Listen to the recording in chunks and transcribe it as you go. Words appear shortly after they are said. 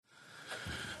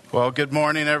Well, good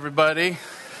morning, everybody.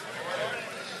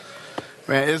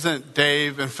 Man, isn't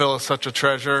Dave and Phyllis such a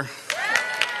treasure?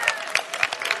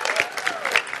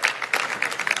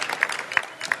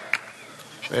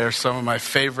 They are some of my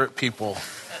favorite people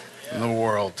in the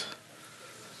world.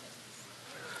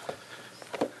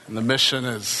 And the mission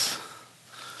is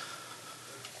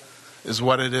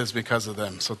what it is because of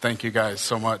them. So thank you guys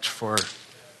so much for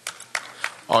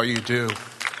all you do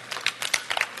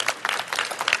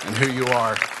and who you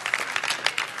are.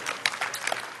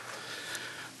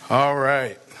 All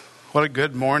right. What a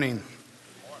good morning.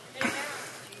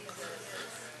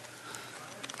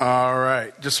 All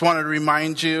right. Just wanted to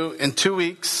remind you, in 2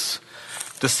 weeks,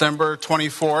 December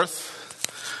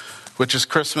 24th, which is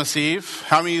Christmas Eve.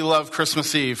 How many of you love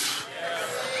Christmas Eve?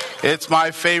 Yes. It's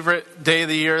my favorite day of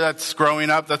the year. That's growing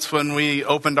up. That's when we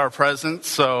opened our presents.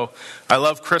 So I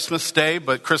love Christmas Day,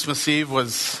 but Christmas Eve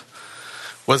was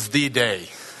the day.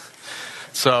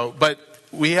 So, but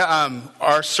we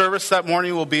our service that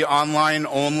morning will be online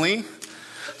only.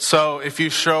 So if you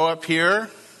show up here,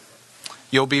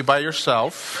 you'll be by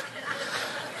yourself,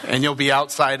 and you'll be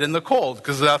outside in the cold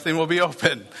because nothing will be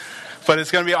open. But it's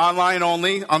going to be online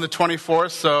only on the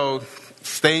 24th. So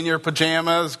stay in your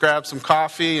pajamas, grab some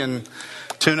coffee, and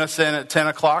tune us in at 10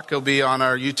 o'clock. It'll be on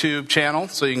our YouTube channel,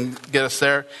 so you can get us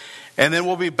there. And then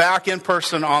we'll be back in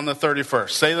person on the 31st.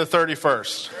 Say the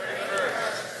 31st.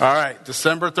 All right,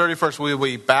 December 31st, we'll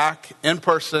be back in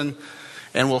person,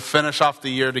 and we'll finish off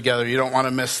the year together. You don't want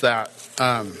to miss that.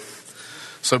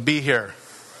 So be here.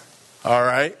 All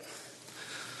right?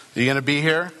 You going to be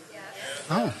here? Yes.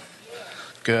 Oh,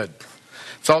 good.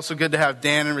 It's also good to have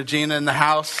Dan and Regina in the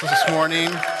house this morning.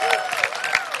 Good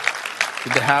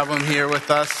to have them here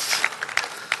with us.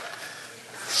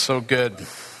 So good.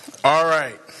 All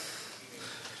right.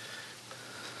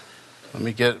 Let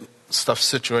me get stuff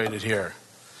situated here.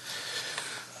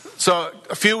 So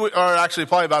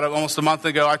probably about almost a month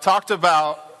ago, I talked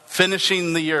about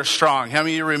finishing the year strong. How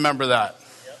many of you remember that?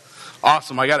 Yep.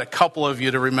 Awesome. I got a couple of you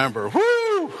to remember.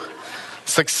 Woo!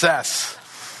 Success.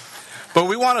 But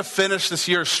we want to finish this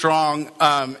year strong.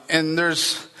 And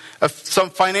there's some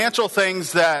financial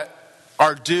things that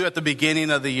are due at the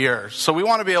beginning of the year. So we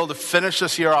want to be able to finish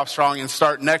this year off strong and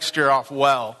start next year off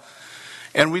well.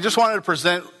 And we just wanted to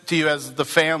present to you as the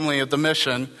family of the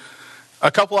mission a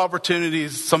couple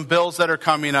opportunities, some bills that are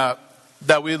coming up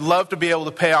that we'd love to be able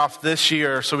to pay off this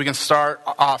year so we can start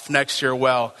off next year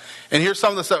well. And here's some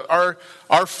of the stuff.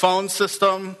 Our phone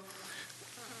system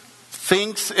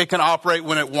thinks it can operate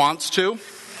when it wants to,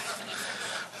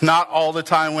 not all the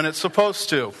time when it's supposed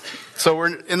to. So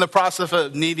we're in the process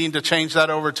of needing to change that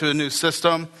over to a new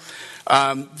system.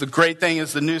 The great thing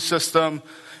is the new system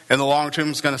in the long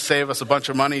term is going to save us a bunch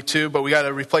of money too, but we got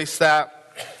to replace that.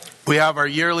 We have our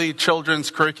yearly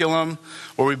children's curriculum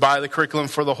where we buy the curriculum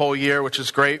for the whole year, which is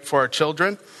great for our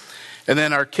children. And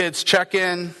then our kids'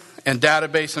 check-in and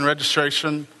database and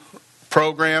registration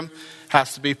program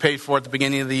has to be paid for at the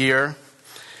beginning of the year.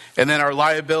 And then our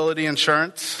liability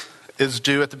insurance is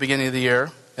due at the beginning of the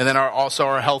year. And then also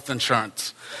our health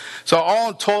insurance. So all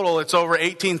in total, it's over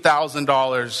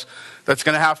 $18,000 that's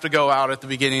going to have to go out at the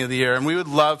beginning of the year. And we would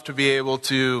love to be able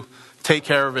to take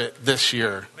care of it this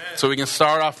year so we can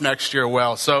start off next year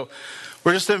well. So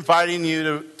we're just inviting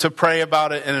you to pray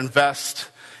about it and invest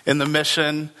in the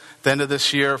mission at the end of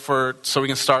this year so we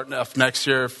can start off next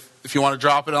year. If you want to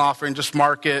drop it an offering, just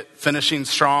mark it finishing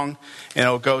strong, and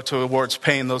it'll go towards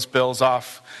paying those bills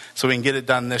off so we can get it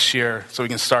done this year so we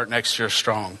can start next year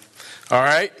strong. All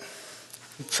right?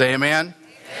 Say amen. Amen.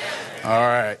 All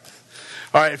right.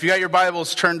 All right, if you got your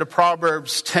Bibles, turn to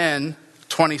Proverbs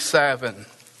 10:27.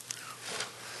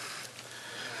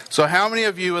 So how many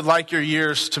of you would like your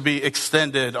years to be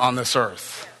extended on this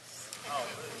earth?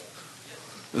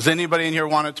 Does anybody in here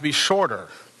want it to be shorter?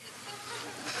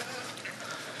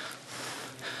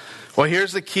 Well,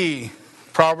 here's the key.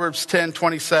 Proverbs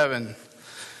 10:27.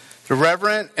 The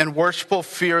reverent and worshipful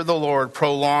fear of the Lord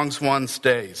prolongs one's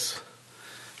days,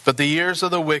 but the years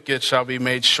of the wicked shall be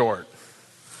made short.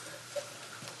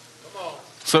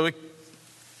 So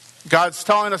God's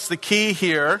telling us the key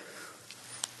here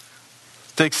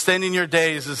to extending your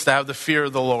days is to have the fear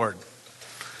of the Lord.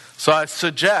 So I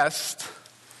suggest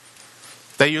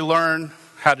that you learn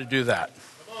how to do that.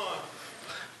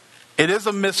 It is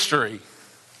a mystery.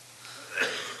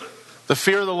 The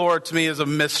fear of the Lord to me is a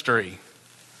mystery.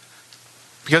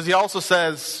 Because he also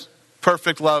says,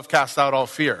 perfect love casts out all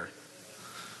fear.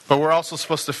 But we're also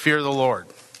supposed to fear the Lord.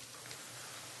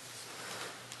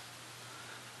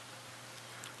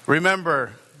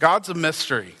 Remember, God's a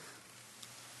mystery.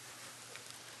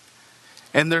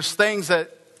 And there's things that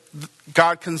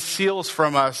God conceals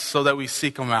from us so that we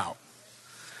seek him out.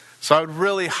 So I would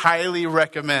really highly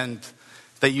recommend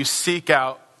that you seek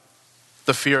out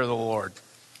the fear of the Lord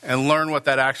and learn what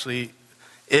that actually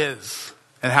is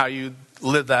and how you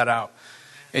live that out.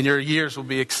 And your years will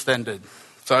be extended.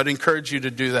 So I'd encourage you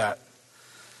to do that,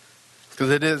 because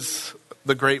it is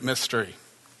the great mystery.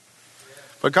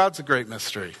 But God's a great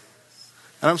mystery.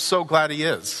 And I'm so glad he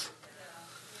is.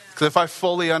 Because if I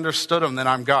fully understood him, then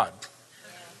I'm God.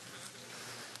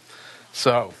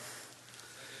 So,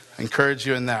 I encourage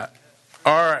you in that.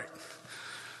 All right.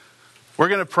 We're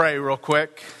going to pray real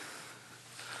quick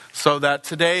so that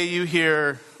today you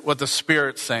hear what the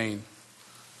Spirit's saying.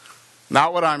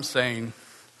 Not what I'm saying,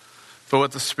 but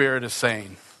what the Spirit is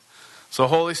saying. So,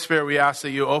 Holy Spirit, we ask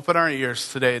that you open our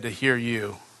ears today to hear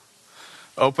you.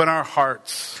 Open our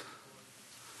hearts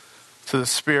to the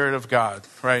Spirit of God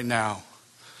right now,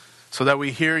 so that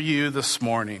we hear you this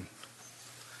morning.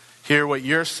 Hear what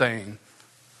you're saying,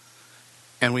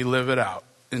 and we live it out.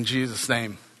 In Jesus'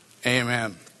 name,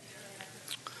 amen.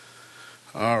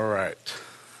 All right.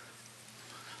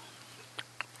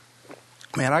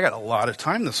 Man, I got a lot of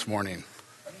time this morning.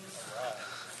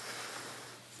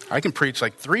 I can preach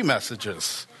like 3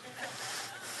 messages.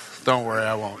 Don't worry,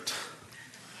 I won't.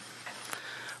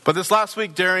 But this last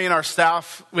week during our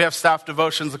staff, we have staff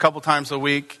devotions a couple times a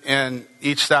week, and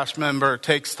each staff member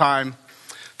takes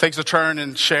a turn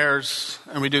and shares,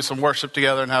 and we do some worship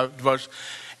together and have devotion.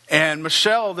 And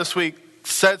Michelle this week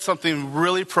said something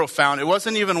really profound. It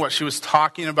wasn't even what she was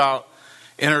talking about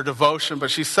in her devotion, but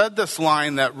she said this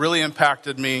line that really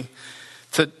impacted me,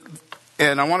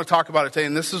 and I want to talk about it today.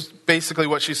 And this is basically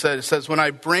what she said. It says, when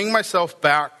I bring myself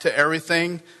back to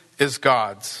everything is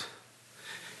God's,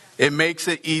 it makes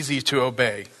it easy to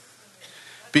obey,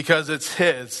 because it's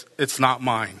his, it's not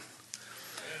mine.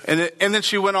 And then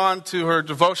she went on to her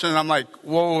devotion, and I'm like,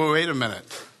 whoa, wait a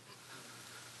minute.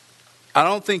 I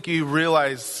don't think you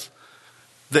realize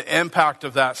the impact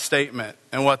of that statement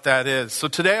and what that is. So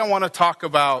today I want to talk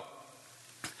about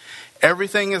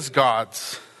everything is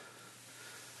God's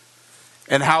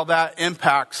and how that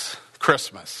impacts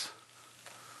Christmas.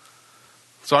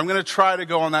 So I'm going to try to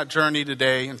go on that journey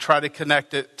today and try to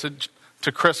connect it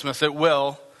to Christmas. It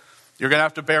will. You're going to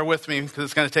have to bear with me because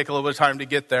it's going to take a little bit of time to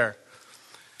get there.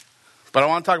 But I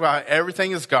want to talk about how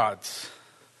everything is God's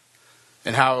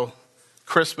and how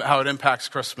it impacts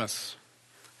Christmas.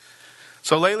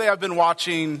 So lately I've been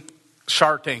watching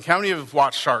Shark Tank. How many of you have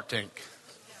watched Shark Tank?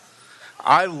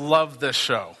 I love this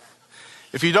show.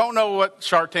 If you don't know what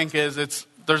Shark Tank is,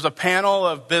 there's a panel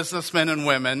of businessmen and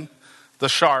women, the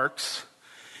sharks,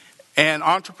 and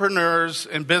entrepreneurs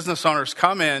and business owners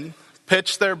come in,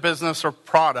 pitch their business or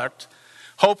product,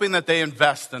 hoping that they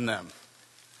invest in them.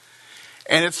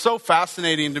 And it's so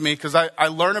fascinating to me because I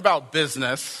learn about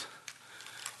business,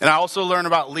 and I also learn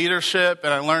about leadership,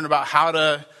 and I learn about how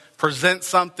to present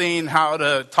something, how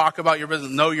to talk about your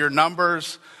business, know your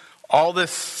numbers, all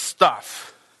this stuff.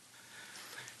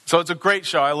 So it's a great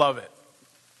show. I love it.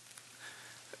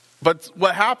 But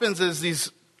what happens is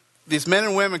these men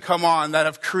and women come on that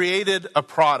have created a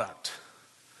product.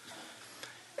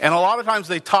 And a lot of times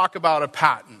they talk about a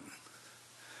patent.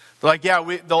 They're like,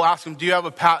 they'll ask them, do you have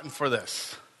a patent for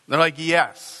this? They're like,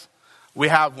 yes, we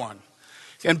have one.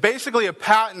 And basically a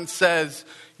patent says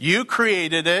you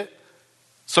created it,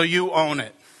 so you own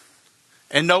it.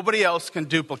 And nobody else can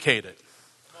duplicate it.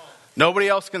 Nobody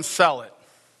else can sell it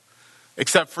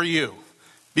except for you,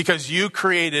 because you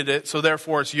created it, so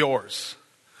therefore it's yours.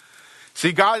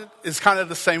 See, God is kind of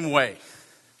the same way.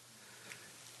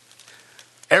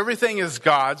 Everything is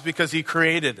God's because he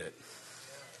created it.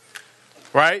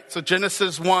 Right? So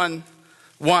Genesis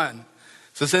 1:1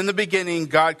 says, in the beginning,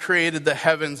 God created the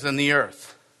heavens and the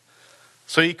earth.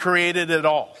 So he created it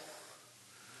all.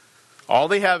 All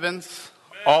the heavens,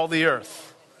 all the earth.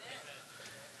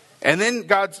 And then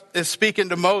God is speaking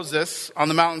to Moses on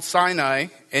the mountain Sinai,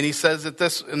 and he says that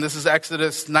this is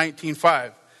Exodus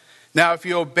 19:5. Now, if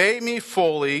you obey me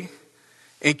fully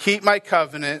and keep my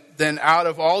covenant, then out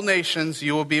of all nations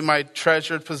you will be my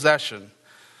treasured possession,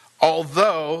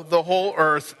 although the whole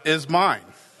earth is mine.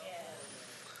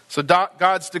 So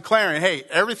God's declaring, hey,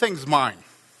 everything's mine.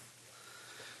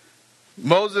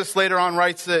 Moses later on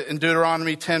writes it in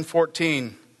Deuteronomy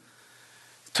 10:14.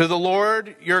 To the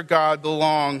Lord your God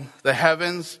belong the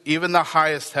heavens, even the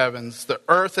highest heavens, the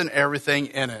earth and everything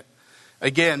in it.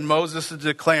 Again, Moses is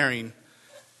declaring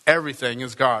everything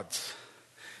is God's.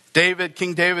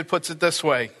 King David puts it this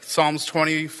way, Psalms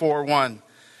 24:1.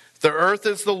 The earth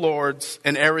is the Lord's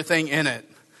and everything in it,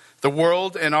 the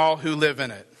world and all who live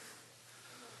in it.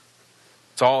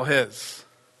 It's all his.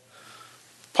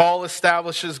 Paul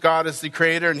establishes God as the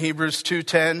creator in Hebrews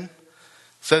 2:10.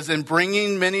 Says, in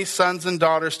bringing many sons and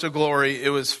daughters to glory, it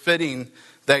was fitting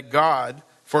that God,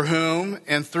 for whom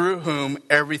and through whom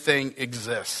everything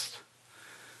exists.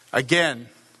 Again,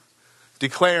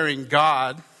 declaring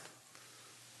God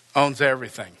owns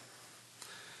everything.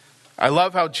 I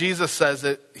love how Jesus says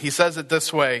it. He says it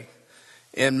this way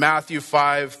in Matthew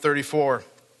 5:34.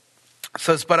 It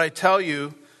says, but I tell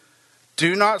you,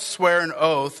 do not swear an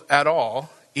oath at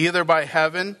all, either by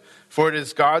heaven, for it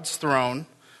is God's throne,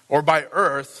 or by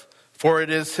earth, for it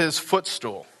is his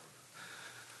footstool.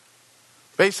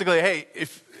 Basically, hey,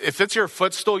 if it's your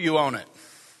footstool, you own it.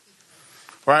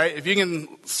 Right? If you can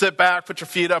sit back, put your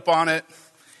feet up on it,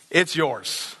 it's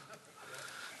yours.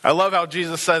 I love how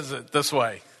Jesus says it this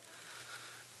way.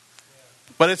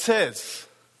 But it's his.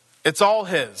 It's all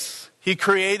his. He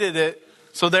created it,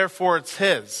 so therefore it's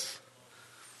his.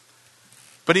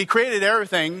 But he created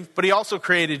everything, but he also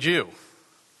created you.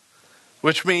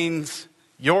 Which means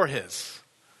you're his.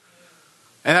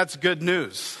 And that's good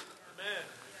news.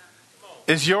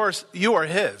 Is yours, you are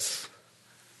his.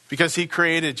 Because he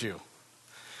created you.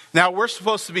 Now we're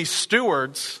supposed to be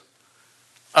stewards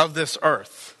of this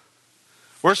earth.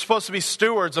 We're supposed to be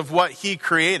stewards of what he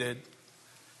created,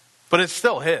 but it's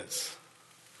still his.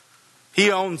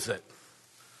 He owns it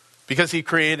because he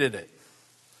created it.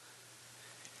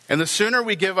 And the sooner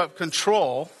we give up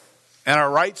control and our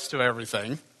rights to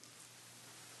everything,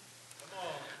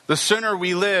 the sooner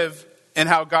we live in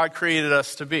how God created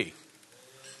us to be.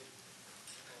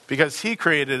 Because he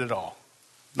created it all,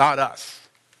 not us.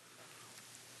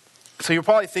 So you're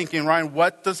probably thinking, Ryan,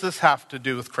 what does this have to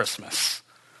do with Christmas?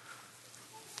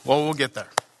 Well, we'll get there.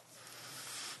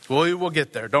 We will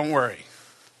get there, don't worry.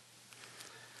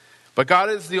 But God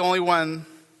is the only one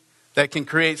that can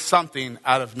create something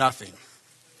out of nothing.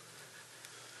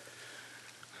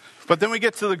 But then we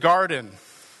get to the garden.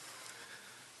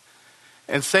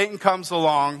 And Satan comes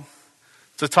along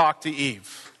to talk to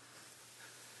Eve.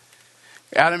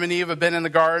 Adam and Eve have been in the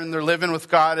garden. They're living with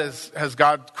God as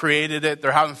God created it.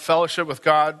 They're having fellowship with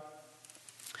God.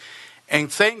 And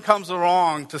Satan comes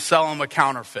along to sell them a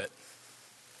counterfeit.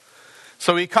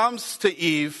 So he comes to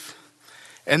Eve,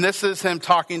 and this is him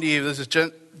talking to Eve. This is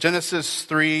Genesis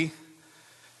 3,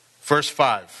 verse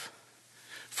 5.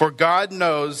 For God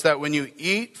knows that when you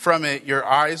eat from it, your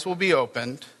eyes will be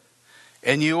opened,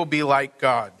 and you will be like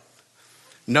God,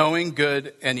 knowing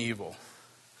good and evil.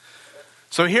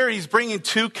 So here he's bringing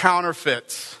two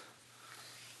counterfeits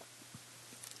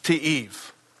to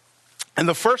Eve. And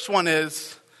the first one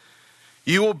is,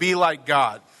 you will be like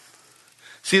God.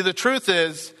 See, the truth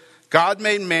is, God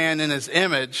made man in his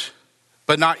image,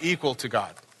 but not equal to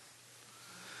God.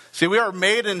 See, we are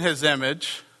made in his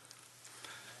image,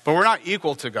 but we're not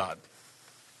equal to God.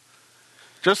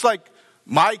 Just like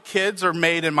my kids are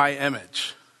made in my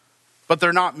image, but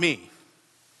they're not me.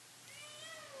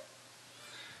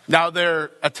 Now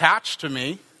they're attached to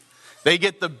me. They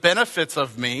get the benefits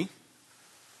of me,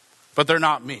 but they're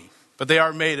not me. But they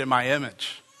are made in my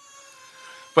image.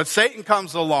 But Satan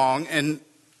comes along and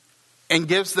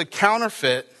gives the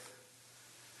counterfeit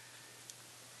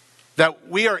that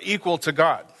we are equal to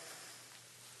God.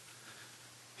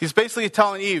 He's basically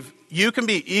telling Eve, you can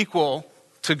be equal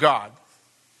to God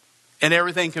and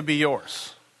everything can be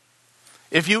yours.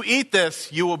 If you eat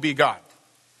this, you will be God.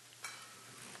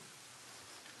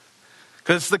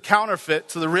 Because the counterfeit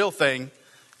to the real thing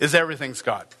is everything's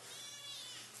God.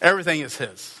 Everything is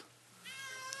his.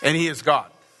 And he is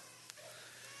God.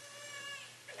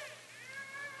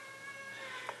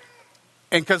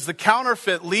 And because the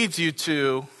counterfeit leads you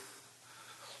to,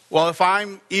 well, if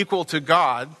I'm equal to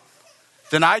God,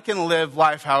 then I can live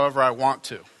life however I want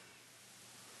to.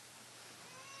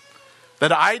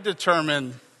 That I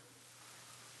determine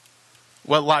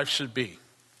what life should be.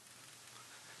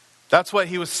 That's what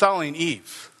he was selling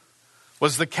Eve,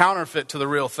 was the counterfeit to the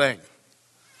real thing.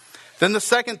 Then the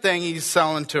second thing he's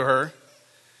selling to her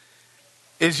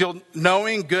is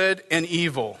knowing good and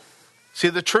evil. See,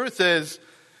 the truth is,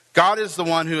 God is the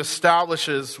one who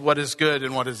establishes what is good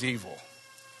and what is evil.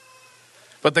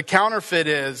 But the counterfeit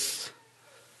is,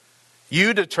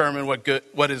 you determine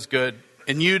what is good,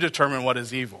 and you determine what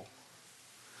is evil.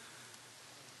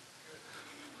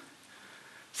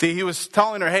 See, he was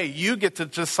telling her, hey, you get to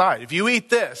decide. If you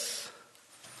eat this,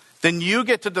 then you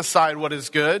get to decide what is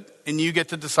good, and you get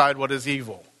to decide what is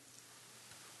evil.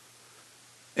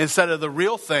 Instead of the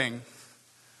real thing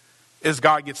is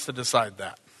God gets to decide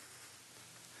that.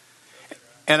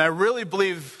 And I really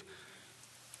believe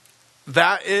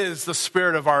that is the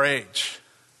spirit of our age.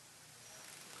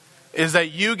 Is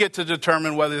that you get to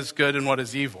determine what is good and what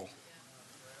is evil.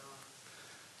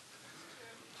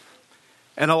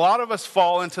 And a lot of us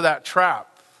fall into that trap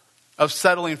of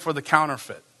settling for the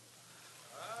counterfeit.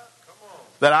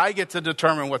 That I get to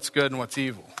determine what's good and what's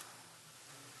evil.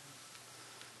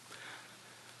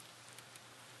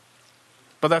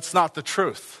 But that's not the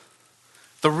truth.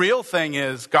 The real thing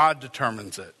is God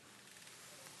determines it.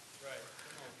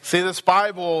 See, this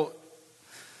Bible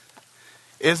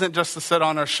isn't just to sit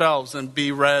on our shelves and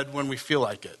be read when we feel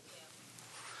like it.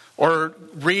 Or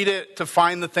read it to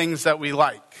find the things that we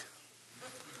like.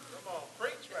 Come on,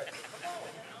 preach right. Come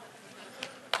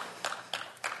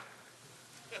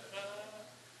on.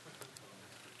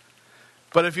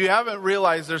 But if you haven't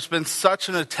realized, there's been such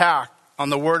an attack on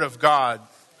the Word of God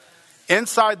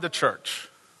inside the church.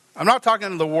 I'm not talking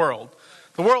to the world.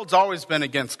 The world's always been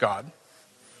against God.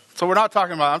 So we're not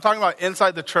talking about, I'm talking about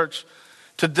inside the church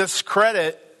to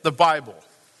discredit the Bible.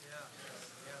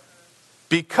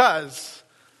 Because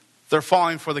they're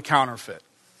falling for the counterfeit.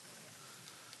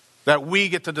 That we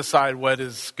get to decide what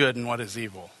is good and what is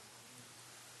evil.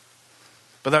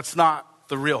 But that's not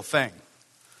the real thing.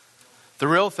 The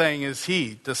real thing is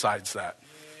He decides that.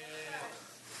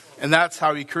 And that's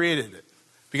how He created it.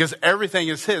 Because everything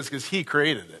is His because He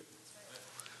created it.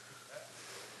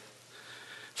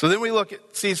 So then we look at,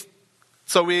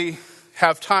 so we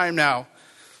have time now.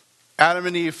 Adam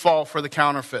and Eve fall for the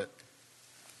counterfeit.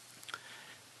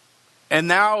 And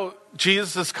now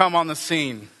Jesus has come on the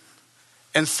scene.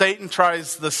 And Satan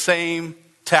tries the same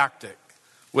tactic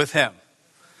with him.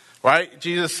 Right?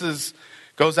 Jesus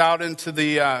goes out into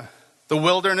the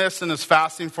wilderness and is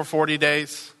fasting for 40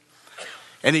 days.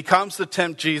 And he comes to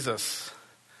tempt Jesus.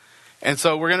 And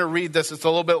so we're going to read this. It's a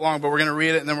little bit long, but we're going to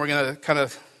read it and then we're going to kind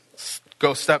of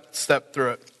go step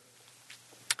through it.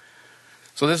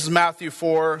 So this is Matthew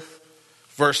 4,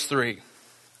 verse 3.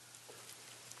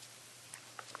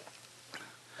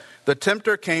 The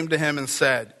tempter came to him and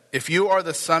said, "If you are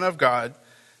the Son of God,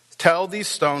 tell these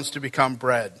stones to become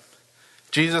bread."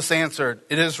 Jesus answered,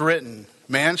 "It is written,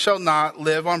 man shall not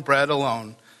live on bread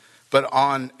alone, but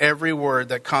on every word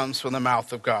that comes from the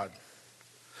mouth of God."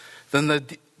 Then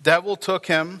the devil took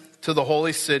him to the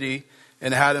holy city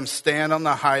and had him stand on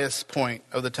the highest point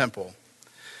of the temple.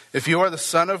 "If you are the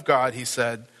Son of God," he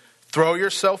said, "throw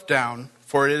yourself down,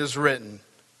 for it is written,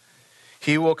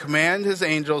 He will command His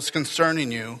angels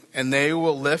concerning you, and they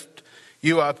will lift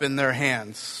you up in their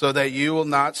hands, so that you will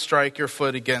not strike your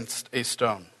foot against a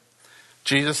stone."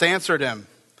 Jesus answered him,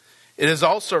 "It is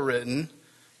also written,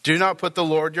 do not put the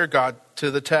Lord your God to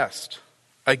the test."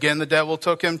 Again, the devil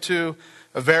took him to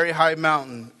a very high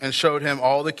mountain and showed him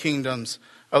all the kingdoms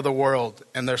of the world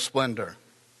and their splendor.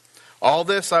 "All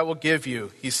this I will give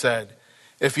you," he said,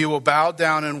 "if you will bow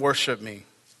down and worship me."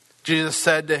 Jesus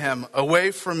said to him,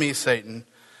 "Away from me, Satan,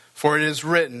 for it is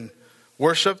written,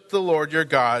 worship the Lord your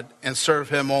God and serve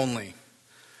Him only."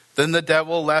 Then the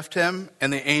devil left him,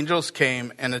 and the angels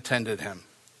came and attended him.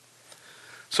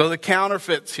 So the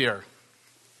counterfeits here.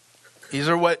 These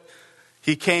are what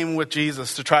he came with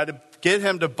Jesus to try to get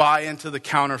him to buy into the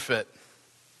counterfeit.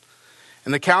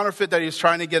 And the counterfeit that he's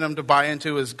trying to get him to buy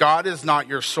into is God is not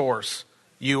your source,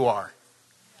 you are.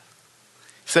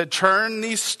 He said, turn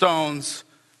these stones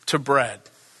to bread.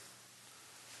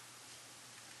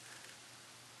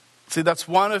 See, that's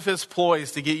one of his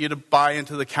ploys to get you to buy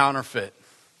into the counterfeit,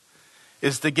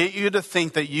 is to get you to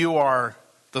think that you are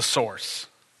the source.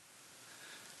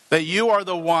 That you are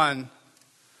the one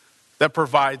that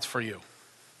provides for you.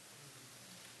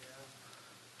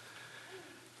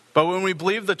 But when we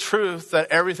believe the truth that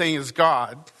everything is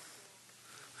God,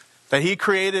 that He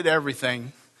created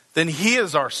everything, then He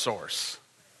is our source.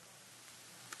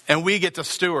 And we get to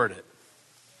steward it.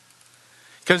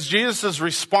 Because Jesus'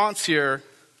 response here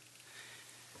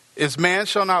is, man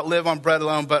shall not live on bread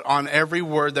alone, but on every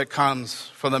word that comes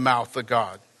from the mouth of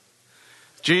God.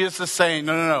 Jesus is saying,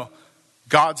 no.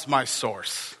 God's my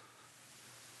source.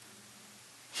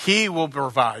 He will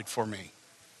provide for me.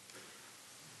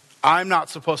 I'm not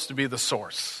supposed to be the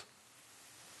source.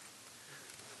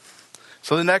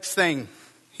 So the next thing,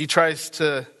 he tries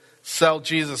to sell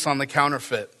Jesus on the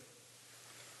counterfeit.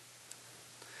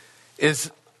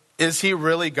 Is He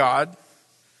really God?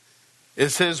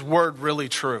 Is His word really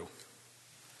true?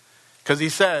 Because he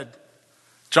said,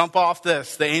 jump off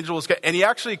this, the angel was... And he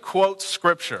actually quotes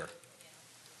scripture.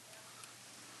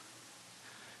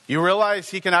 You realize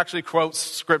he can actually quote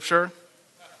scripture?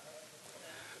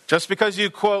 Just because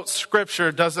you quote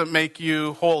scripture doesn't make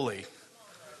you holy.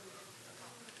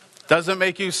 Doesn't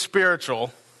make you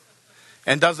spiritual.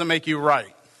 And doesn't make you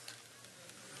right.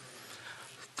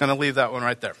 Gonna leave that one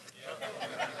right there.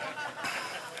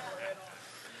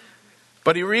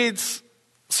 But he reads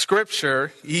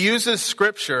scripture. He uses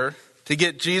scripture to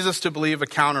get Jesus to believe a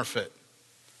counterfeit.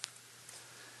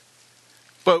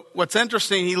 But what's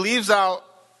interesting, he leaves out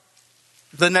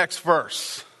the next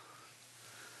verse.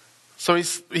 So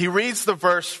he reads the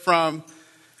verse from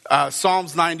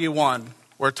Psalms 91,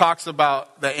 where it talks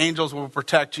about the angels will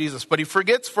protect Jesus. But he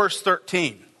forgets verse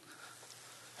 13,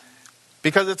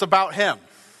 because it's about him.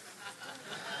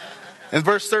 And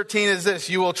verse 13 is this: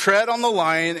 you will tread on the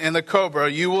lion and the cobra.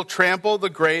 You will trample the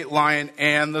great lion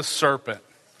and the serpent.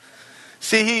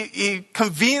 See, he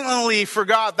conveniently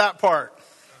forgot that part.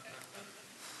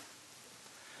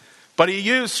 But he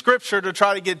used scripture to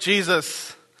try to get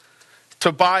Jesus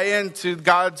to buy into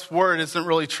God's word isn't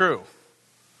really true.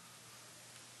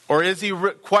 Or is he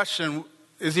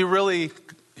really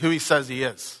who he says he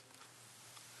is?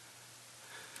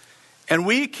 And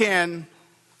we can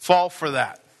fall for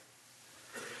that.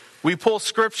 We pull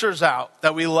scriptures out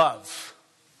that we love,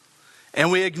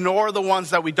 and we ignore the ones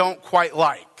that we don't quite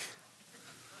like.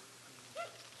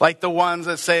 Like the ones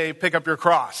that say, pick up your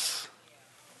cross.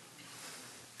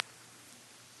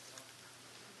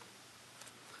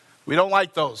 We don't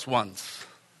like those ones.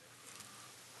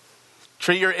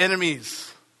 Treat your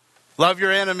enemies. Love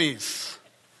your enemies.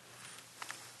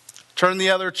 Turn the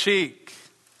other cheek.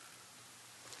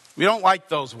 We don't like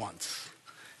those ones.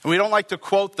 And we don't like to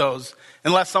quote those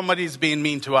unless somebody's being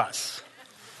mean to us.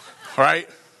 Right?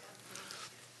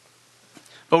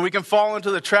 But we can fall into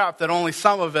the trap that only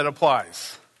some of it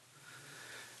applies.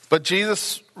 But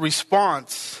Jesus'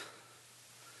 response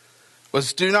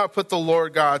was, do not put the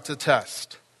Lord God to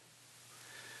test.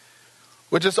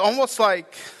 Which is almost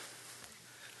like,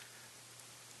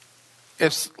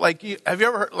 have you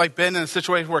ever been in a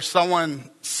situation where someone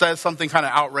says something kind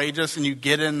of outrageous and you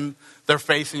get in their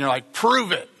face and you're like,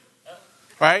 prove it,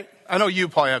 right? I know you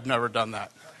probably have never done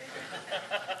that.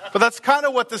 But that's kind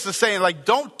of what this is saying. Like,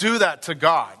 don't do that to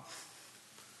God.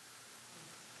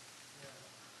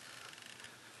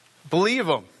 Believe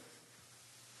him.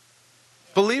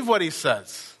 Believe what he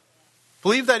says.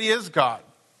 Believe that he is God.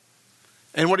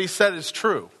 And what he said is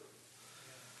true.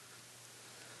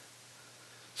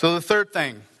 So the third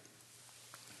thing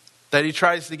that he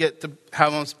tries to get to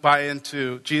have us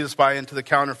Jesus buy into the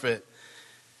counterfeit,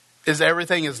 is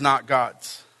everything is not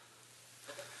God's.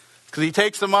 Because he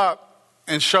takes them up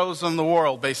and shows them the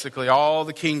world, basically, all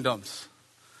the kingdoms.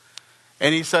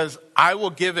 And he says, I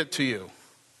will give it to you.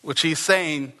 Which he's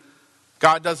saying,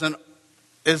 God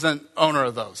isn't owner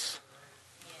of those.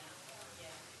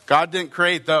 God didn't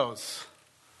create those.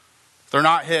 They're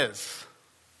not his.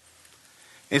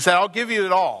 He said, I'll give you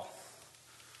it all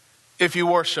if you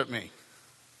worship me.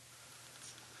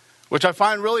 Which I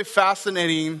find really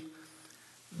fascinating,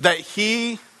 that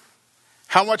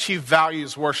how much he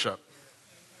values worship.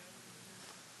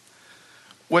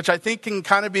 Which I think can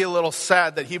kind of be a little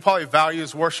sad that he probably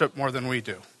values worship more than we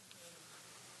do.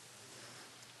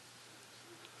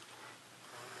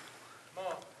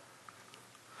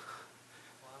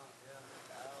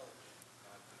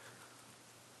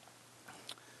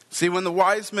 See, when the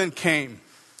wise men came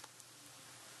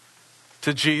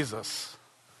to Jesus,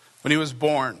 when he was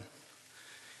born,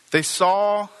 they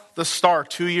saw the star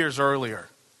 2 years earlier.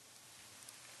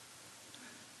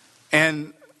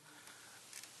 And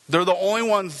they're the only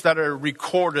ones that are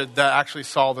recorded that actually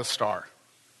saw the star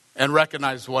and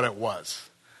recognized what it was,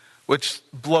 which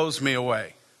blows me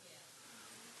away.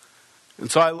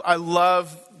 And so I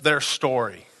love their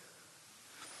story.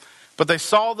 But they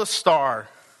saw the star.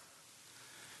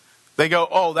 They go,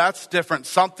 oh, that's different.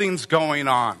 Something's going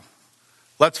on.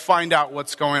 Let's find out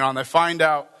what's going on. They find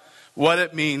out what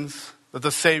it means that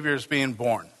the Savior is being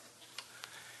born.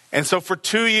 And so for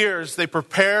 2 years, they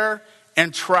prepare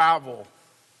and travel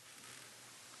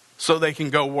so they can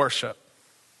go worship.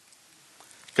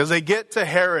 Because they get to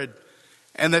Herod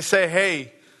and they say,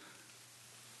 hey,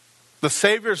 the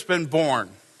Savior's been born.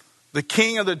 The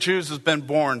King of the Jews has been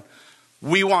born.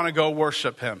 We want to go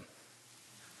worship him.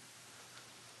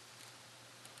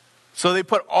 So they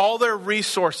put all their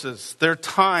resources, their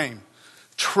time,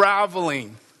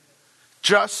 traveling,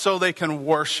 just so they can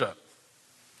worship.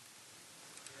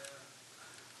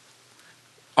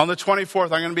 On the 24th, I'm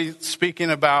going to be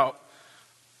speaking about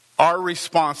our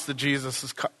response to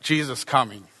Jesus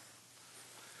coming.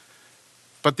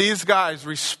 But these guys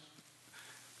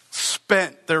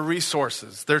spent their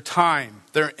resources, their time,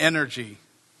 their energy.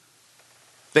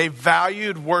 They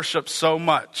valued worship so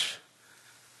much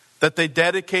that they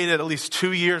dedicated at least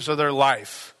 2 years of their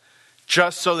life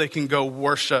just so they can go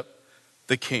worship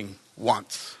the King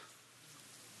once.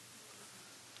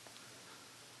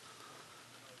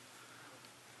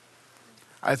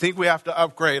 I think we have to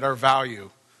upgrade our value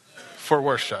for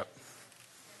worship.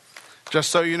 Just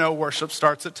so you know, worship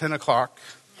starts at 10 o'clock.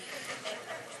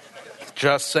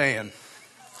 Just saying.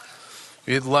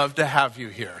 We'd love to have you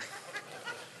here.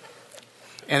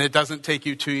 And it doesn't take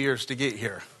you 2 years to get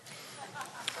here.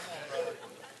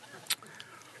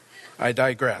 I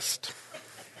digressed.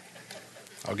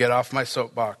 I'll get off my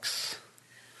soapbox.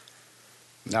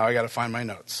 Now I got to find my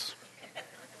notes.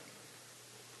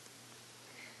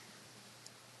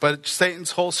 But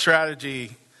Satan's whole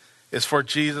strategy is for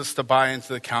Jesus to buy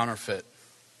into the counterfeit.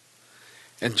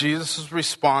 And Jesus'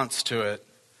 response to it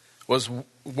was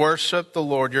worship the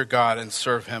Lord your God and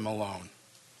serve him alone.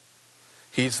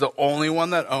 He's the only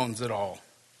one that owns it all.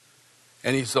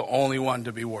 And he's the only one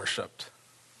to be worshiped.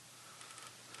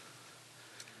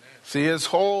 See, his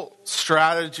whole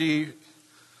strategy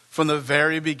from the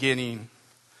very beginning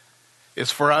is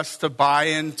for us to buy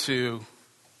into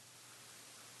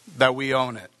that we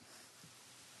own it.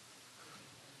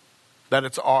 That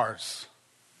it's ours.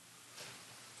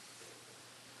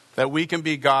 That we can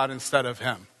be God instead of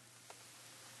him.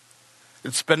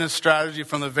 It's been his strategy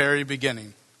from the very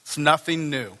beginning. It's nothing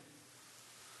new.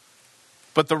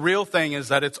 But the real thing is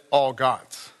that it's all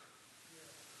God's.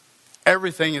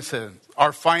 Everything is his.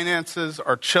 Our finances,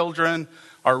 our children,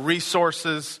 our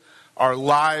resources, our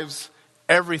lives,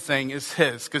 everything is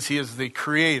his because he is the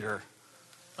creator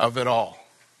of it all.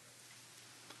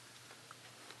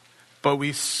 But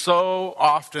we so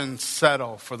often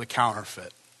settle for the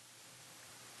counterfeit.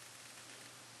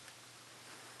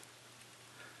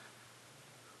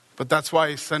 But that's why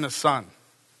he sent his son.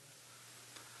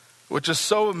 Which is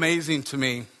so amazing to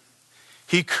me.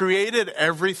 He created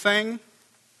everything,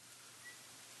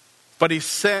 but he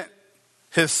sent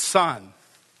his son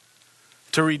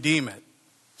to redeem it.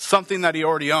 Something that he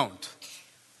already owned.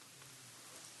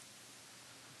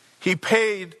 He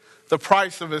paid the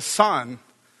price of his son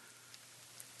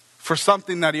for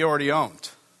something that he already owned.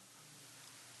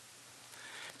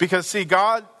 Because see,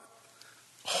 God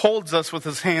holds us with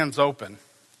his hands open.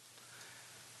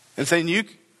 And saying,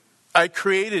 I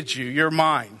created you, you're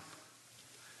mine.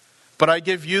 But I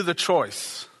give you the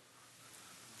choice.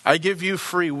 I give you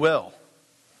free will.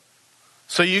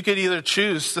 So you could either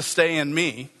choose to stay in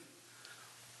me,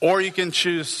 or you can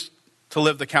choose to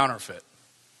live the counterfeit.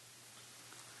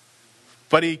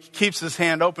 But he keeps his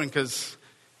hand open because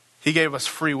he gave us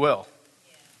free will.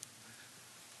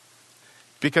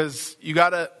 Because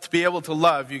to be able to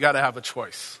love, you got to have a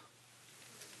choice.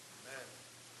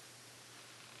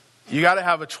 You got to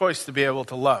have a choice to be able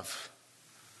to love.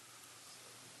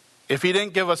 If he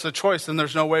didn't give us a choice, then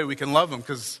there's no way we can love him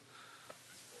because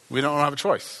we don't have a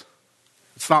choice.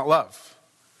 It's not love.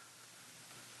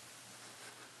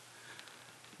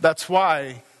 That's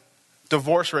why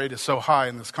divorce rate is so high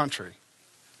in this country.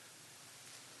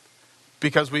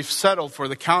 Because we've settled for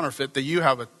the counterfeit that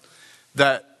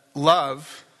that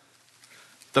love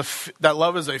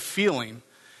is a feeling.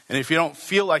 And if you don't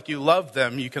feel like you love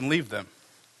them, you can leave them.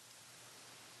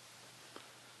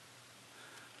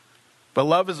 But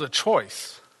love is a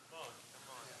choice,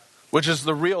 which is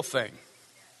the real thing.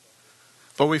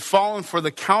 But we've fallen for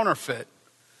the counterfeit.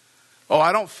 Oh,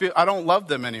 I don't love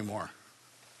them anymore.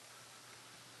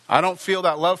 I don't feel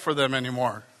that love for them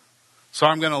anymore. So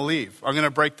I'm going to leave. I'm going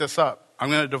to break this up. I'm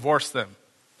going to divorce them.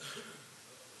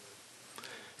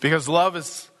 Because love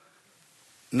is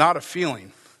not a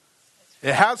feeling.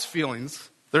 It has feelings.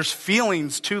 There's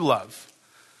feelings to love.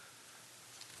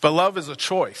 But love is a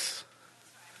choice.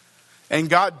 And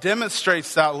God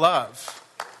demonstrates that love.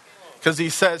 Because he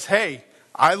says, hey,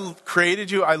 I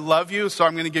created you, I love you, so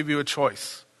I'm going to give you a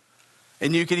choice.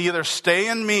 And you can either stay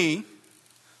in me,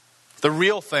 the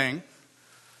real thing,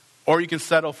 or you can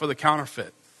settle for the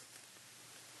counterfeit.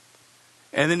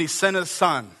 And then he sent his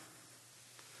son.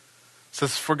 It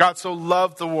says, for God so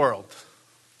loved the world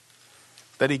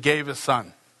that he gave his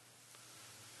son.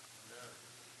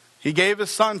 He gave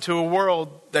his son to a world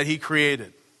that he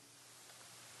created.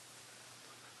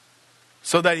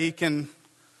 So that he can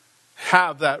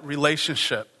have that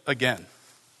relationship again.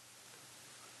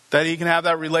 That he can have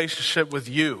that relationship with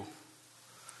you.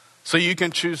 So you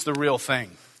can choose the real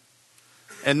thing.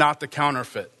 And not the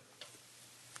counterfeit.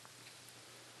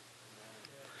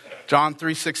 John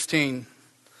 3:16,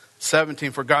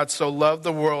 17. For God so loved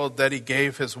the world that he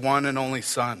gave his one and only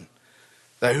son.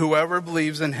 That whoever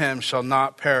believes in him shall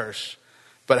not perish,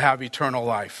 but have eternal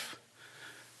life.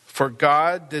 For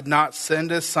God did not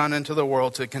send his son into the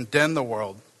world to condemn the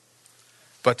world,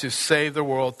 but to save the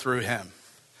world through him.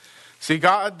 See,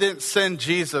 God didn't send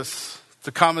Jesus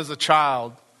to come as a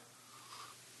child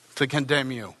to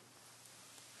condemn you.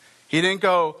 He didn't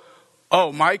go,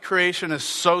 oh, my creation has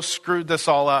so screwed this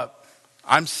all up.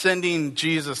 I'm sending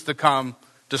Jesus to come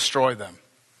destroy them.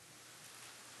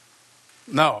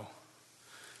 No.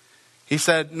 He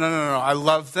said, no, I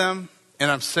love them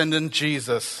and I'm sending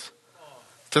Jesus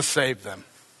to save them.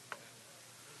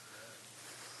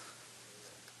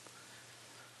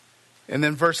 And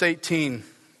then verse 18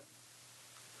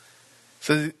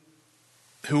 says,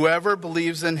 whoever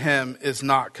believes in him is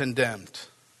not condemned.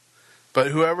 But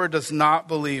whoever does not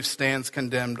believe stands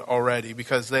condemned already,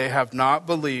 because they have not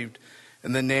believed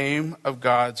in the name of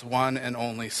God's one and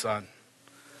only Son.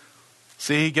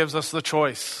 See, he gives us the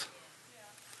choice.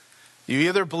 You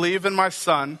either believe in my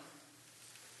Son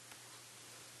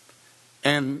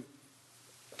and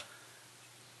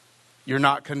you're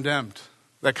not condemned.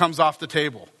 That comes off the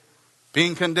table.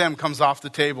 Being condemned comes off the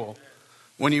table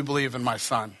when you believe in my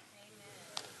Son.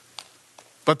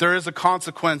 But there is a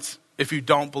consequence if you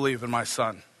don't believe in my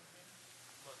Son.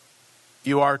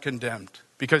 You are condemned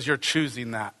because you're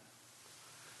choosing that.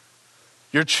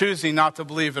 You're choosing not to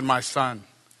believe in my Son.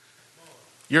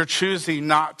 You're choosing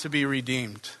not to be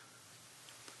redeemed.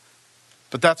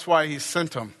 But that's why he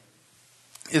sent him,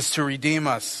 is to redeem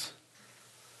us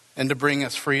and to bring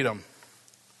us freedom.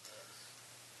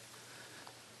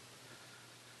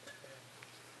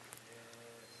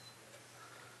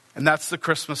 And that's the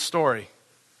Christmas story.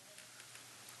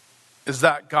 Is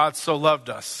that God so loved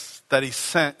us that he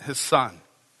sent his Son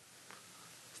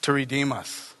to redeem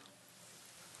us.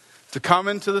 To come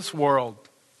into this world,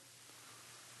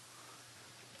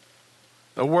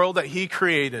 the world that he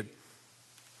created,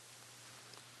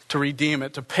 to redeem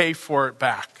it, to pay for it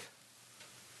back,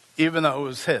 even though it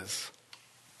was his.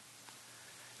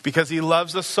 Because he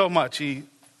loves us so much,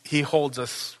 he holds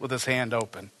us with his hand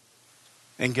open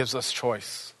and gives us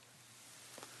choice.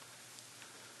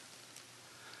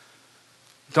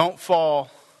 Don't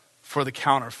fall for the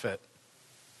counterfeit.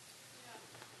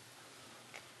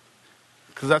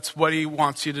 Because that's what he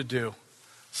wants you to do.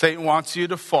 Satan wants you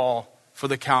to fall for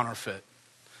the counterfeit.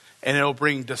 And it'll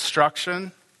bring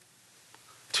destruction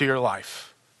to your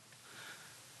life.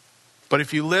 But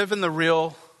if you live in the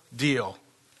real deal,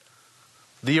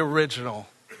 the original,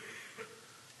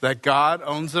 that God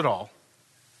owns it all,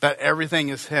 that everything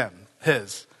is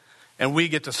his, and we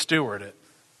get to steward it,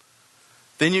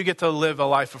 then you get to live a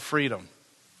life of freedom.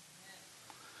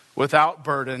 Without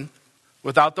burden,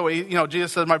 without the way,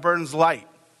 Jesus said, my burden's light.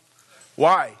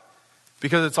 Why?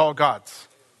 Because it's all God's.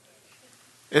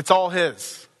 It's all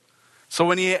his. So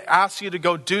when he asks you to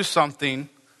go do something,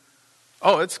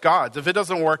 it's God's. If it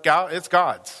doesn't work out, it's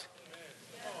God's.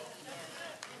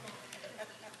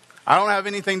 I don't have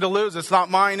anything to lose. It's not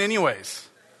mine anyways.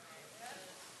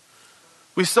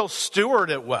 We still steward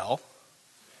it well.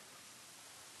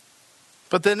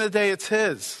 But at the end of the day, it's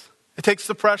his. It takes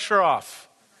the pressure off.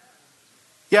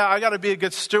 Yeah, I got to be a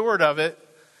good steward of it.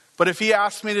 But if he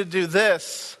asks me to do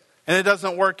this and it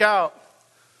doesn't work out,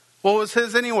 well, it was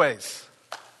his anyways.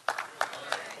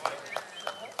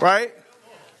 Right?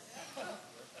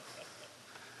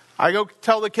 I go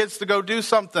tell the kids to go do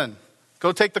something.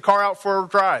 Go take the car out for a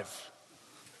drive.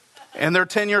 And they're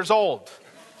 10 years old.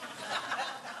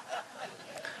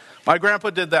 My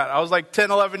grandpa did that. I was like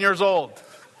 10, 11 years old.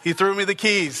 He threw me the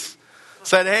keys.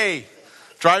 Said, hey,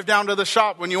 drive down to the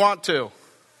shop when you want to.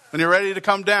 When you're ready to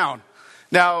come down.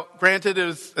 Now, granted,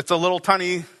 it's a little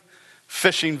tiny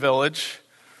fishing village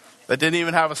that didn't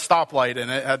even have a stoplight in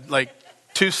it. It had like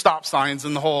 2 stop signs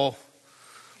in the whole.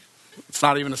 It's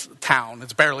not even a town.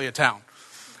 It's barely a town.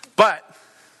 But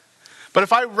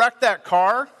if I wreck that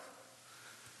car,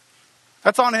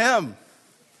 that's on him.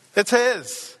 It's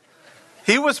his.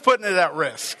 He was putting it at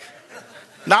risk.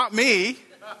 Not me.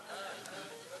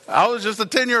 I was just a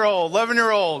 10-year-old,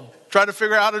 11-year-old, trying to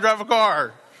figure out how to drive a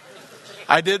car.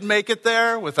 I did make it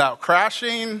there without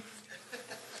crashing.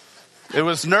 It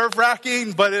was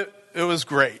nerve-wracking, but it was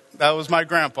great. That was my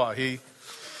grandpa. He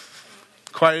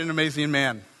quite an amazing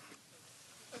man.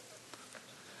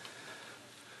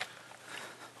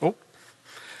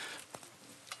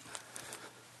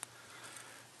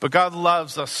 But God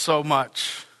loves us so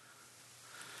much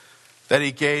that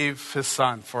he gave his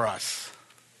Son for us.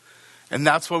 And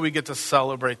that's what we get to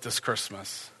celebrate this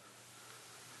Christmas.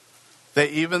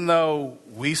 That even though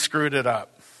we screwed it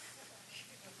up,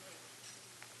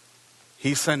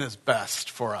 he sent his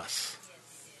best for us.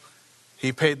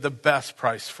 He paid the best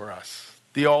price for us.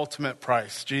 The ultimate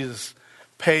price. Jesus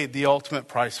paid the ultimate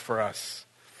price for us.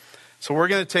 So we're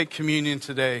going to take communion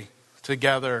today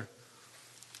together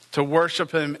to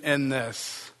worship him in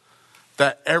this,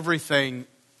 that everything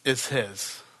is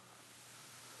his.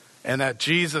 And that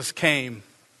Jesus came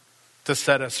to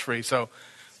set us free. So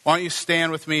why don't you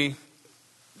stand with me?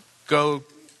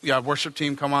 Worship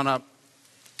team, come on up.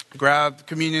 grab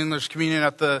communion. There's communion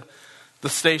at the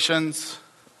stations.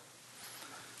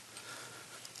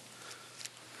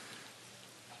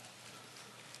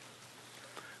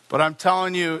 But I'm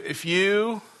telling you, if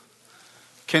you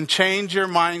can change your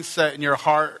mindset in your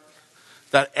heart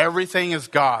that everything is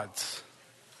God's,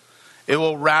 it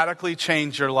will radically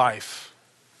change your life.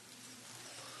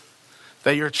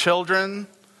 That your children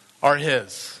are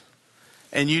His,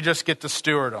 and you just get to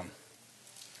steward them.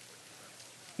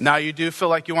 Now you do feel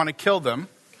like you want to kill them,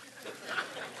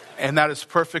 and that is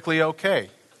perfectly okay,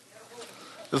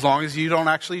 as long as you don't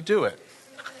actually do it.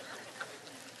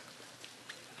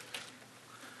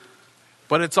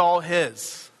 But it's all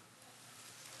His.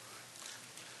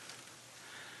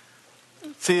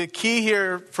 See, the key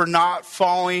here for not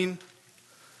falling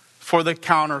for the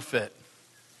counterfeit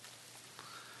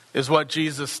is what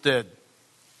Jesus did.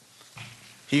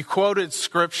 He quoted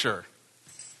Scripture.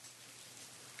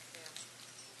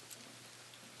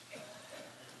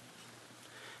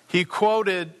 He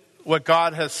quoted what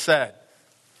God has said.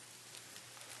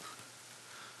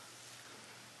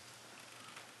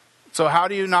 So how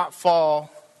do you not fall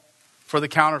for the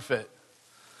counterfeit?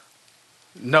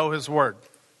 Know His Word.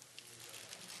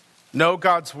 Know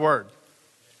God's Word.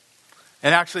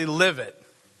 And actually live it.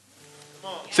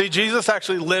 See, Jesus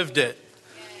actually lived it.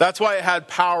 That's why it had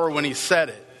power when He said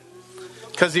it.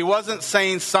 Because He wasn't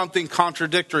saying something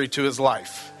contradictory to His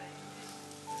life.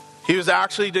 He was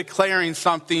actually declaring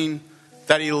something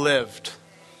that He lived.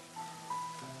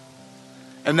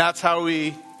 And that's how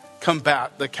we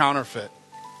combat the counterfeit.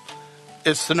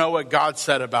 Is to know what God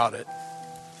said about it.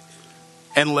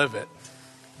 And live it.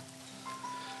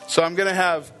 So I'm going to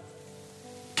have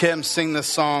Kim sing this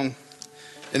song.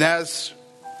 And as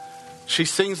she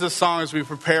sings this song as we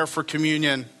prepare for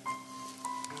communion,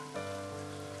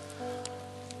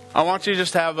 I want you to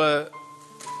just have a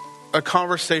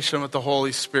conversation with the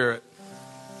Holy Spirit.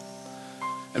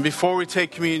 And before we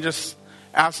take communion, just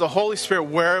ask the Holy Spirit,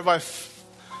 where have I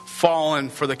fallen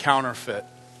for the counterfeit?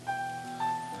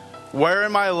 Where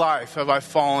in my life have I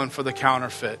fallen for the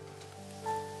counterfeit?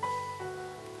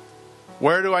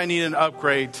 Where do I need an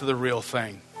upgrade to the real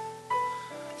thing?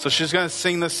 So she's going to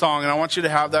sing this song, and I want you to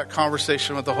have that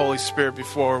conversation with the Holy Spirit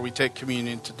before we take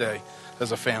communion today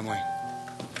as a family.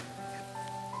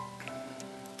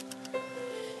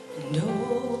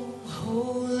 No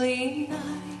holy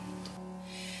night,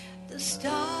 the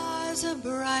stars are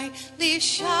brightly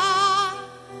shining.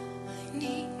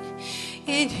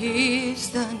 It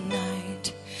is the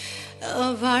night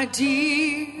of our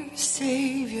dear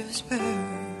Savior's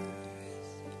birth.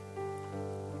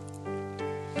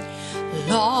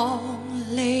 Long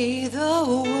lay the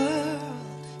world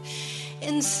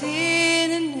in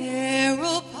sin and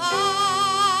error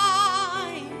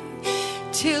pining,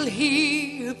 till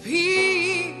He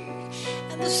appeared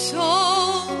and the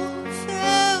soul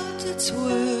felt its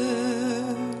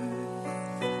worth.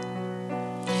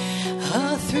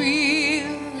 A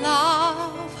thrill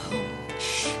of hope,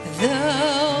 the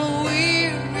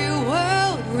weary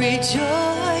world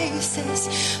rejoices,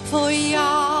 for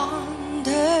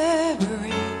yonder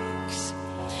breaks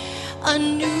a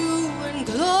new and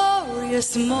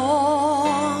glorious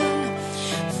morn.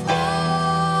 Fall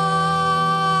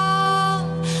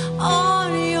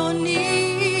on your knees.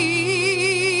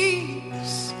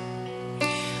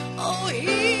 Oh,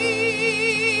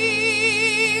 hear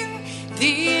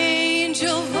the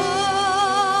angel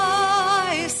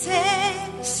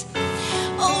voices.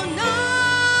 Oh,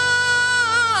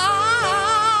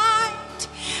 night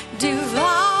divine.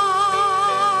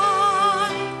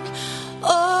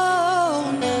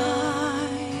 Oh,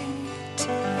 night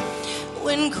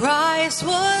when Christ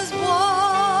was born.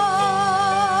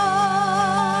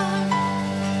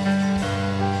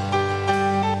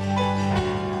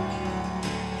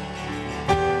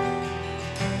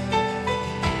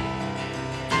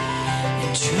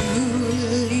 And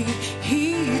truly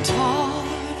He taught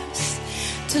us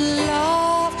to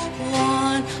love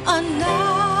one another.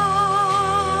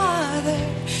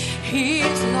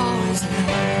 His law is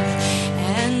love,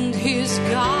 and His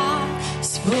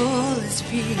gospel is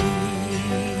peace.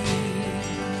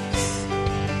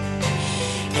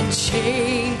 And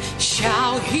chain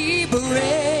shall He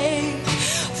break,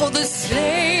 for the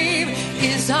slave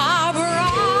is our brother.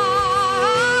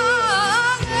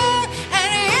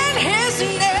 And in His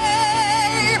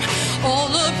name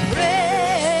all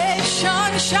oppression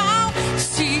shall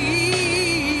cease.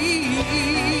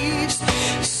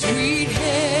 Sweet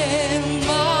hymn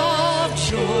of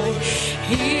joy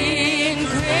in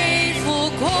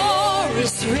grateful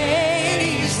chorus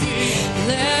raise thee.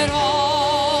 Let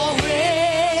all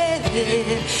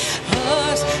within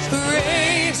us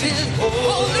praise His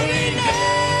holy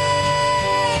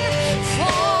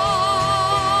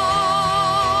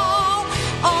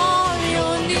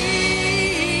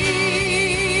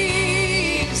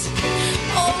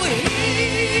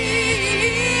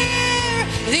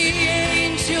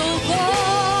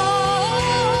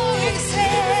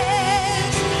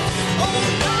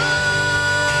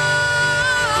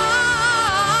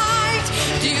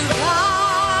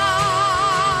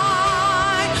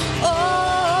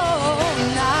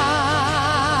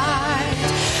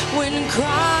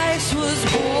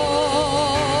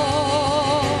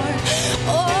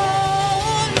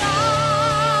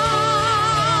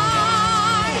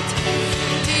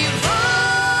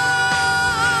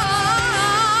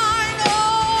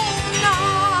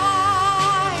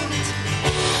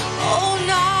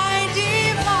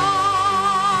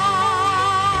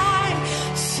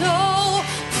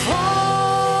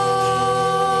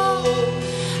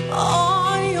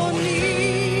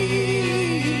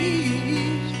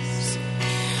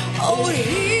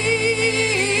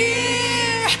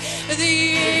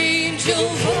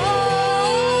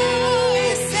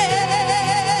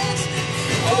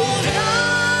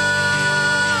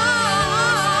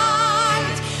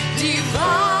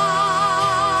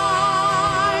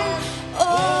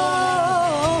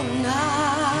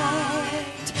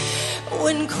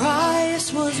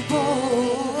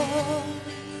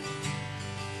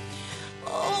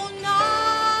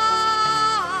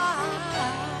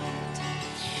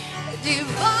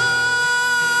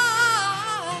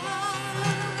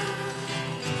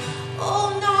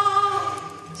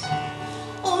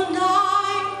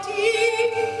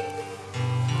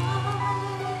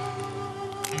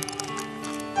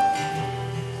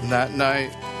That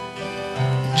night,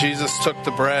 Jesus took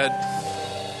the bread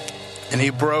and he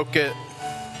broke it.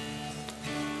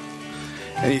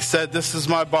 And he said, "This is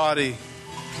my body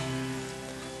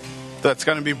that's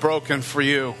going to be broken for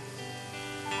you.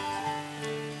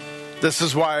 This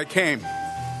is why I came.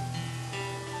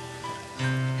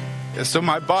 And so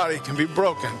my body can be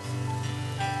broken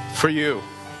for you."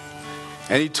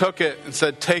 And he took it and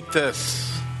said, "Take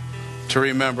this to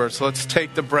remember." So let's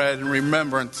take the bread in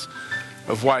remembrance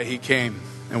of why he came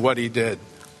and what he did.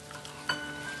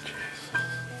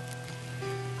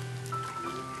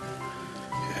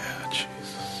 Yeah,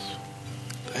 Jesus.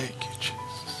 Thank you,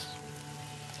 Jesus.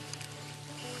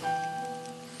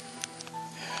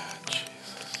 Yeah,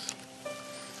 Jesus.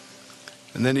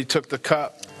 And then he took the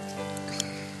cup.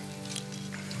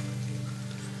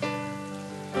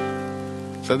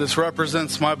 So this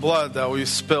represents my blood that we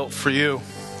spilt for you.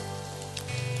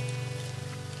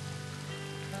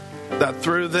 That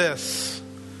through this,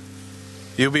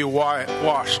 you'll be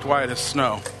washed white as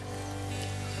snow.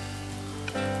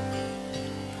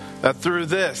 That through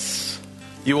this,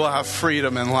 you will have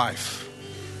freedom in life.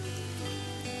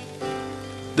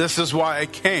 This is why I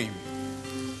came.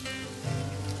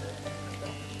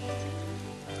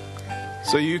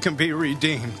 So you can be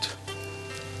redeemed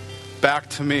back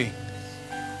to me.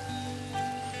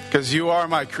 Because you are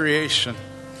my creation.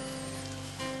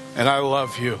 And I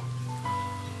love you.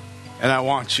 And I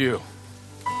want you.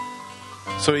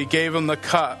 So he gave him the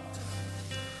cup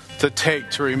to take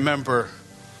to remember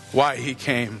why he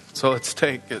came. So let's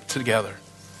take it together.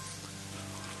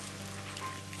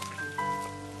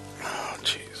 Oh,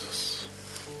 Jesus.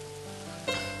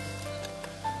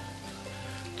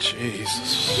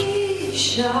 Jesus.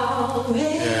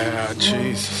 Yeah,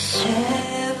 Jesus.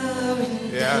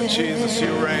 Yeah, Jesus,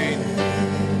 you reign.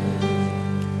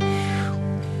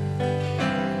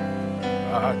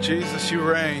 Jesus, you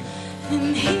reign.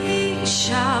 And he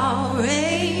shall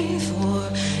reign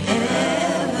forever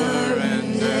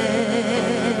and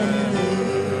ever.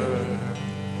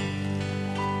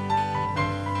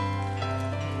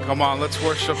 Come on, let's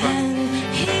worship him. And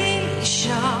he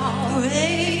shall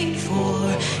reign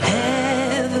forever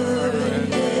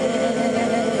and ever.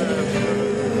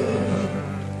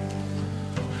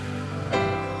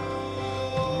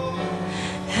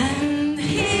 And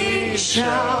he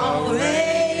shall reign.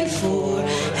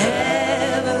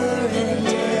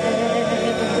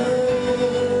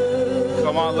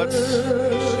 Come on, let's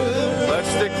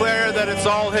declare that it's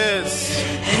all his.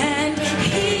 And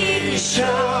he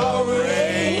shall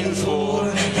reign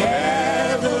forever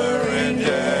and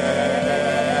ever.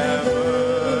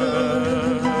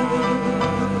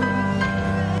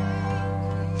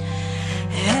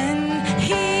 And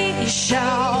he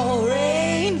shall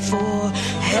reign forever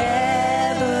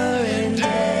and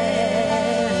ever.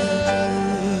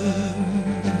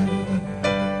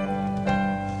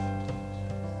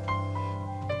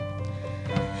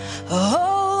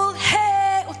 Oh,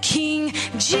 hail King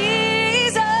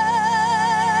Jesus.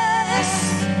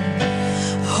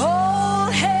 Oh,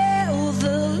 hail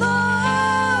the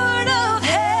Lord of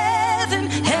heaven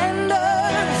and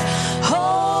earth.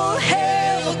 Oh,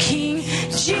 hail King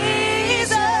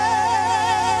Jesus.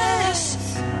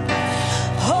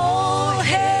 Oh,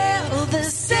 hail the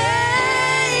Savior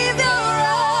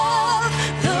of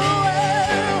the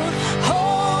world.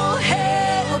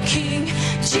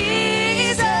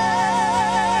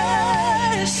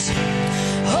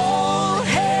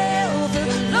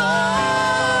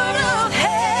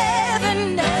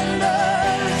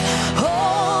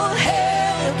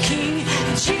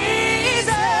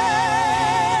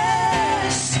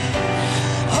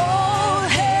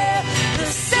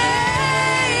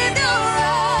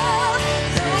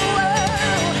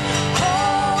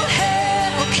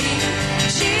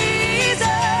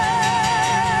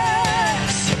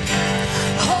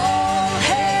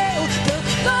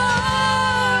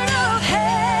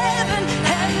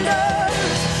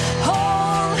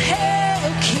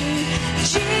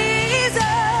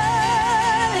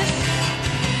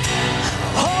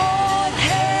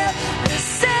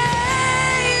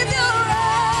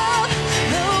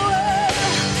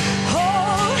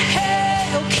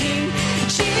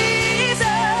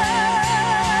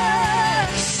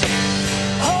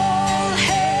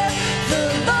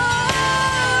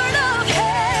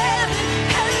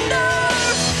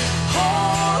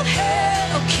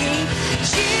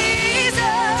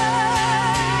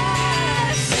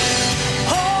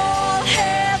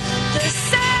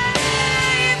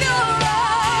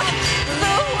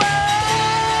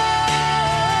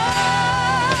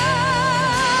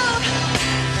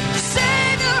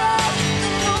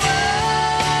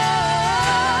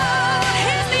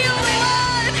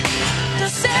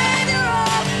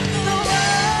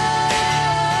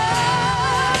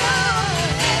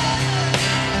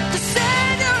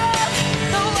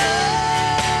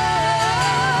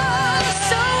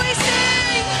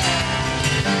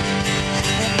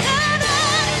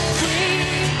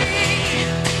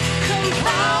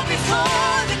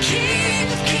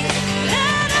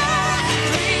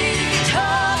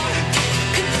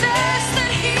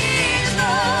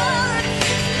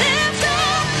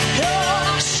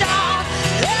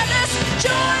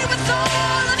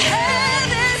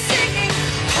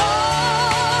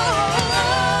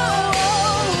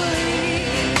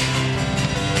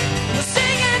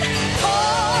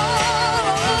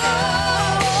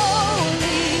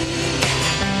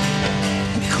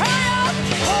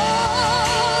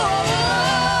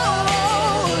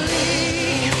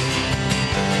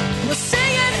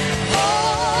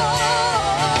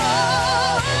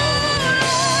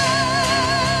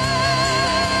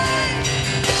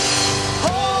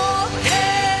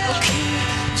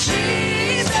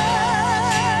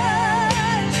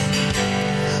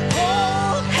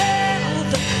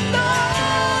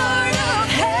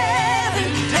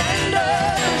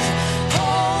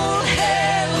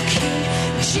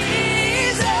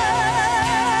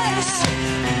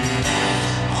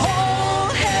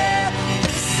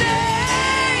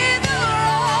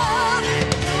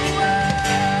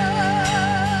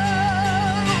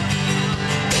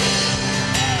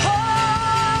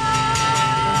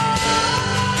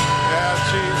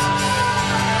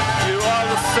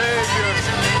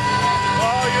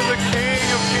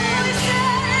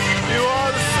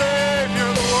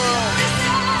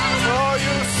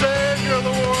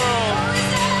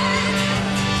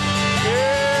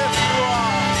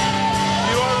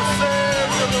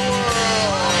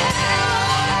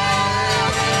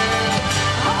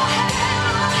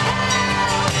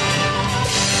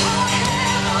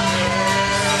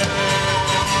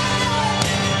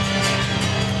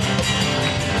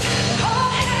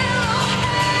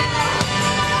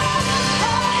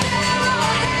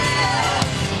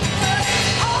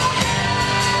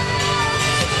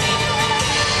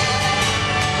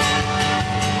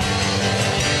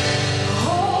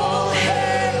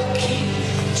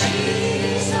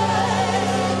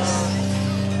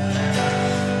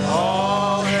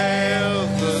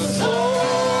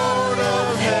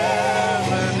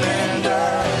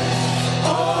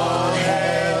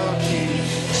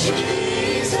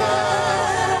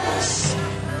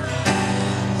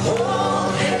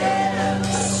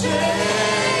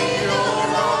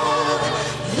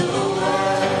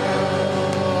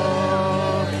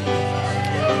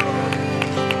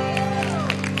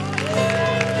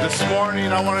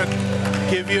 morning, I want to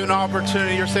give you an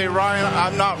opportunity. You're saying, Ryan,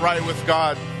 I'm not right with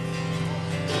God.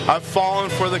 I've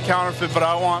fallen for the counterfeit, but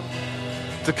I want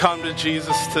to come to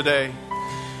Jesus today.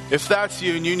 If that's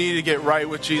you and you need to get right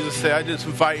with Jesus today, I just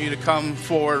invite you to come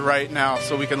forward right now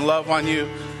so we can love on you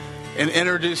and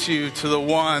introduce you to the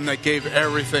one that gave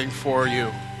everything for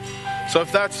you. So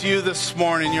if that's you this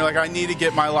morning, you're like, I need to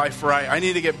get my life right. I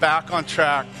need to get back on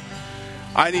track.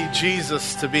 I need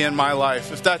Jesus to be in my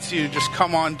life. If that's you, just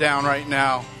come on down right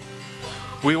now.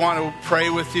 We want to pray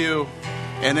with you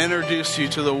and introduce you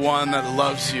to the one that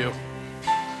loves you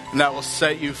and that will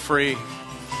set you free.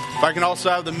 If I can also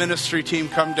have the ministry team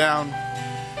come down.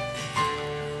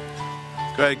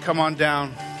 Go ahead, come on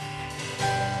down.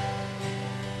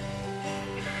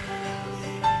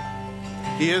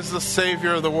 He is the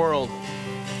Savior of the world.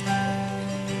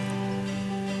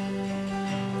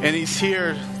 And He's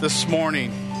here this morning.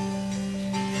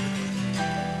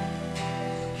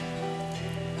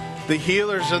 The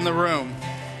healer's in the room.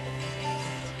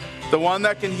 The one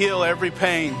that can heal every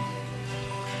pain,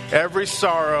 every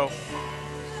sorrow,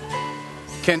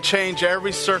 can change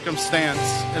every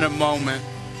circumstance in a moment,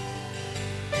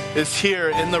 is here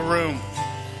in the room.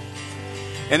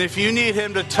 And if you need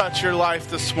Him to touch your life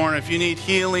this morning, if you need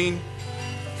healing,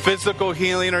 physical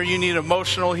healing, or you need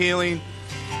emotional healing,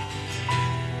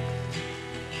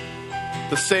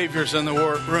 the Savior's in the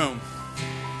room.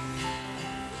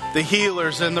 The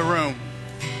healer's in the room.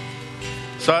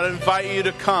 So I'd invite you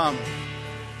to come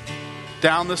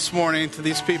down this morning to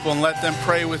these people and let them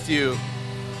pray with you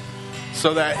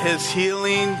so that His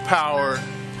healing power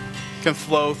can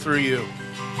flow through you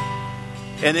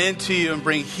and into you and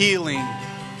bring healing,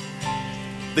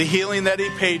 the healing that He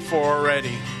paid for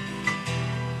already.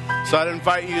 So I'd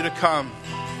invite you to come.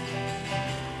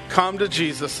 Come to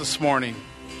Jesus this morning.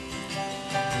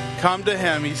 Come to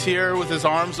Him. He's here with His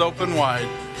arms open wide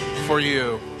for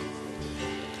you.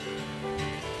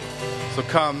 So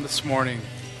come this morning.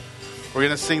 We're going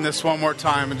to sing this one more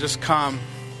time and just come.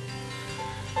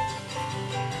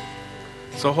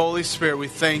 So Holy Spirit, we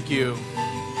thank you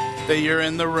that you're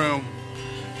in the room.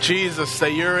 Jesus,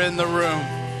 that you're in the room.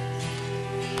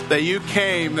 That you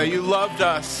came, that you loved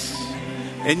us,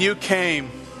 and you came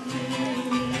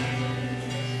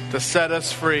to set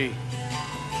us free.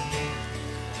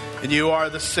 And you are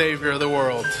the Savior of the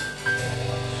world.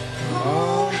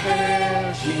 Oh,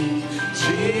 hail King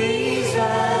Jesus.